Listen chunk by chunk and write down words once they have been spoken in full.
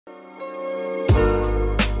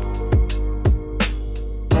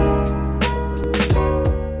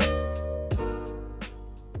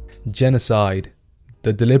Genocide,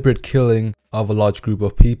 the deliberate killing of a large group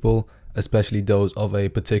of people, especially those of a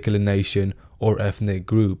particular nation or ethnic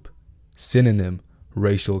group. Synonym,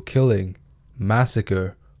 racial killing,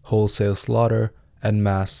 massacre, wholesale slaughter, and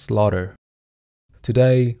mass slaughter.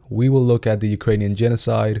 Today, we will look at the Ukrainian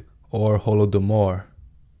genocide, or Holodomor.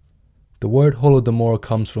 The word Holodomor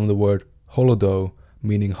comes from the word Holodo,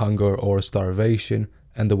 meaning hunger or starvation,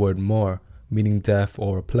 and the word mor, meaning death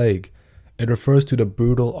or plague. It refers to the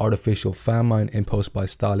brutal artificial famine imposed by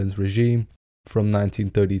Stalin's regime from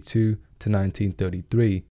 1932 to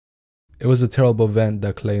 1933. It was a terrible event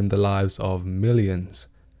that claimed the lives of millions.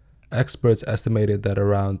 Experts estimated that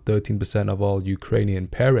around 13% of all Ukrainians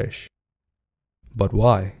perish. But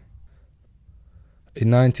why? In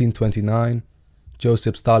 1929,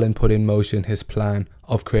 Joseph Stalin put in motion his plan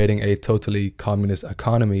of creating a totally communist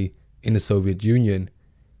economy in the Soviet Union.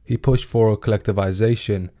 He pushed for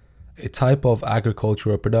collectivization, a type of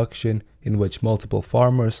agricultural production in which multiple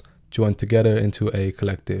farmers joined together into a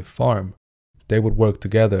collective farm. They would work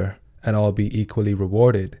together and all be equally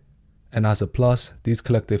rewarded. And as a plus, these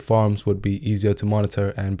collective farms would be easier to monitor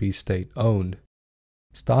and be state-owned.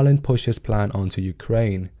 Stalin pushed his plan onto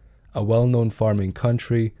Ukraine, a well-known farming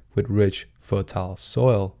country with rich, fertile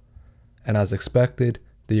soil. And as expected,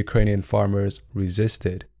 the Ukrainian farmers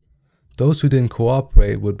resisted. Those who didn't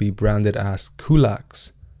cooperate would be branded as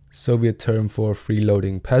kulaks, Soviet term for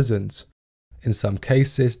freeloading peasants. In some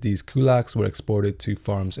cases, these kulaks were exported to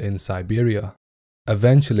farms in Siberia.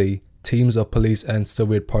 Eventually, teams of police and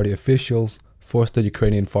Soviet party officials forced the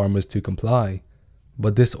Ukrainian farmers to comply.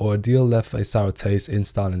 But this ordeal left a sour taste in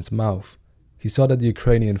Stalin's mouth. He saw that the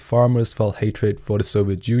Ukrainian farmers felt hatred for the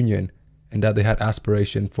Soviet Union and that they had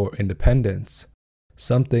aspiration for independence.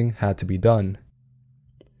 Something had to be done.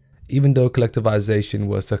 Even though collectivization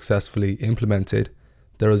was successfully implemented,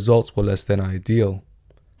 the results were less than ideal.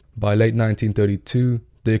 By late 1932,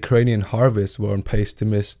 the Ukrainian harvests were on pace to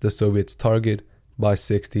miss the Soviets' target by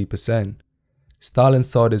 60%. Stalin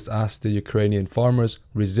saw this as the Ukrainian farmers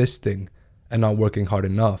resisting and not working hard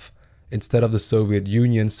enough, instead of the Soviet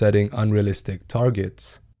Union setting unrealistic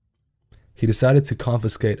targets. He decided to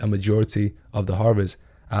confiscate a majority of the harvest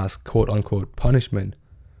as quote-unquote punishment.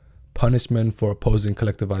 Punishment for opposing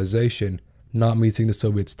collectivization, not meeting the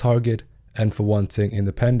Soviets' target, and for wanting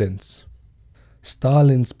independence.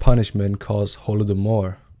 Stalin's punishment caused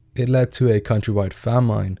Holodomor. It led to a countrywide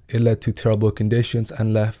famine. It led to terrible conditions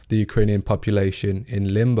and left the Ukrainian population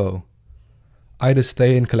in limbo. Either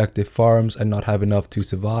stay in collective farms and not have enough to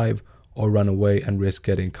survive, or run away and risk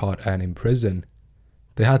getting caught and imprisoned.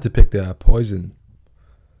 They had to pick their poison.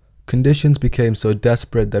 Conditions became so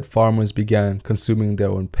desperate that farmers began consuming their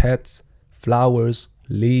own pets, flowers,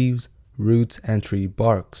 leaves, roots, and tree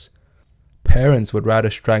barks. Parents would rather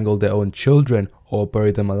strangle their own children or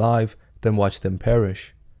bury them alive than watch them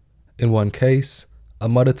perish. In one case, a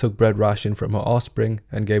mother took bread ration from her offspring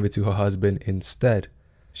and gave it to her husband instead.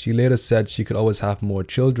 She later said she could always have more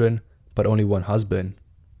children, but only one husband.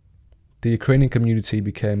 The Ukrainian community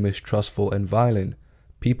became mistrustful and violent.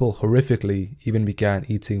 People horrifically even began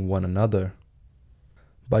eating one another.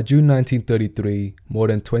 By June 1933, more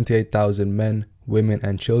than 28,000 men, women,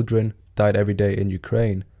 and children died every day in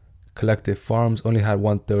Ukraine. Collective farms only had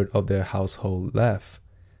 1/3 of their household left.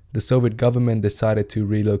 The Soviet government decided to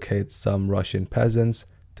relocate some Russian peasants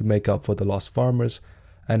to make up for the lost farmers,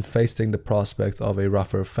 and facing the prospect of a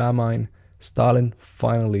rougher famine, Stalin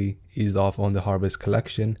finally eased off on the harvest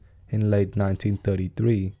collection in late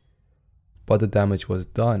 1933. But the damage was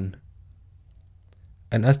done.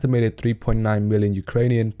 An estimated 3.9 million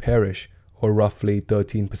Ukrainians perish, or roughly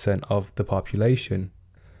 13% of the population.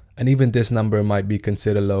 And even this number might be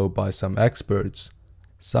considered low by some experts.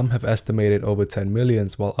 Some have estimated over 10 million,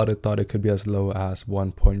 while others thought it could be as low as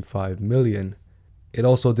 1.5 million. It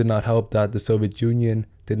also did not help that the Soviet Union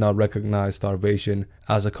did not recognize starvation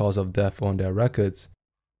as a cause of death on their records.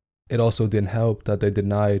 It also didn't help that they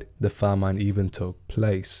denied the famine even took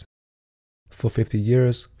place. For 50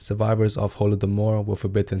 years, survivors of Holodomor were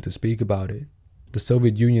forbidden to speak about it. The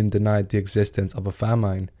Soviet Union denied the existence of a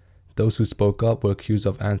famine. Those who spoke up were accused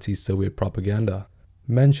of anti-Soviet propaganda.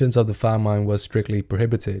 Mentions of the famine was strictly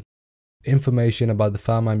prohibited. Information about the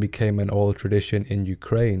famine became an oral tradition in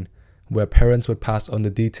Ukraine, where parents would pass on the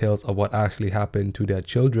details of what actually happened to their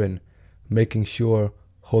children, making sure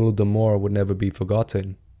Holodomor would never be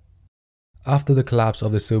forgotten. After the collapse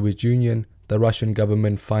of the Soviet Union, the Russian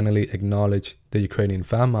government finally acknowledged the Ukrainian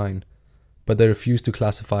famine, but they refused to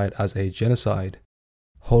classify it as a genocide.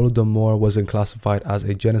 Holodomor wasn't classified as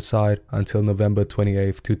a genocide until November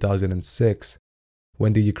 28, 2006,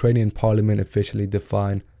 when the Ukrainian parliament officially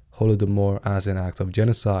defined Holodomor as an act of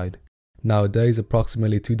genocide. Nowadays,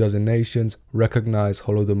 approximately 24 nations recognize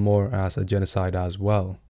Holodomor as a genocide as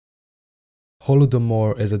well.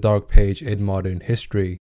 Holodomor is a dark page in modern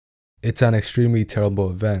history. It's an extremely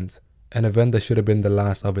terrible event, an event that should have been the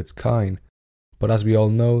last of its kind, but as we all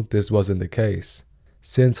know, this wasn't the case.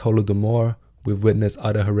 Since Holodomor, we've witnessed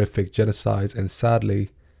other horrific genocides, and sadly,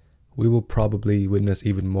 we will probably witness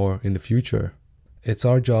even more in the future. It's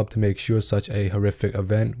our job to make sure such a horrific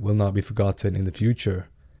event will not be forgotten in the future,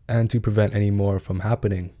 and to prevent any more from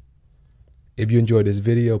happening. If you enjoyed this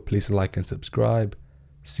video, please like and subscribe.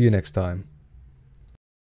 See you next time.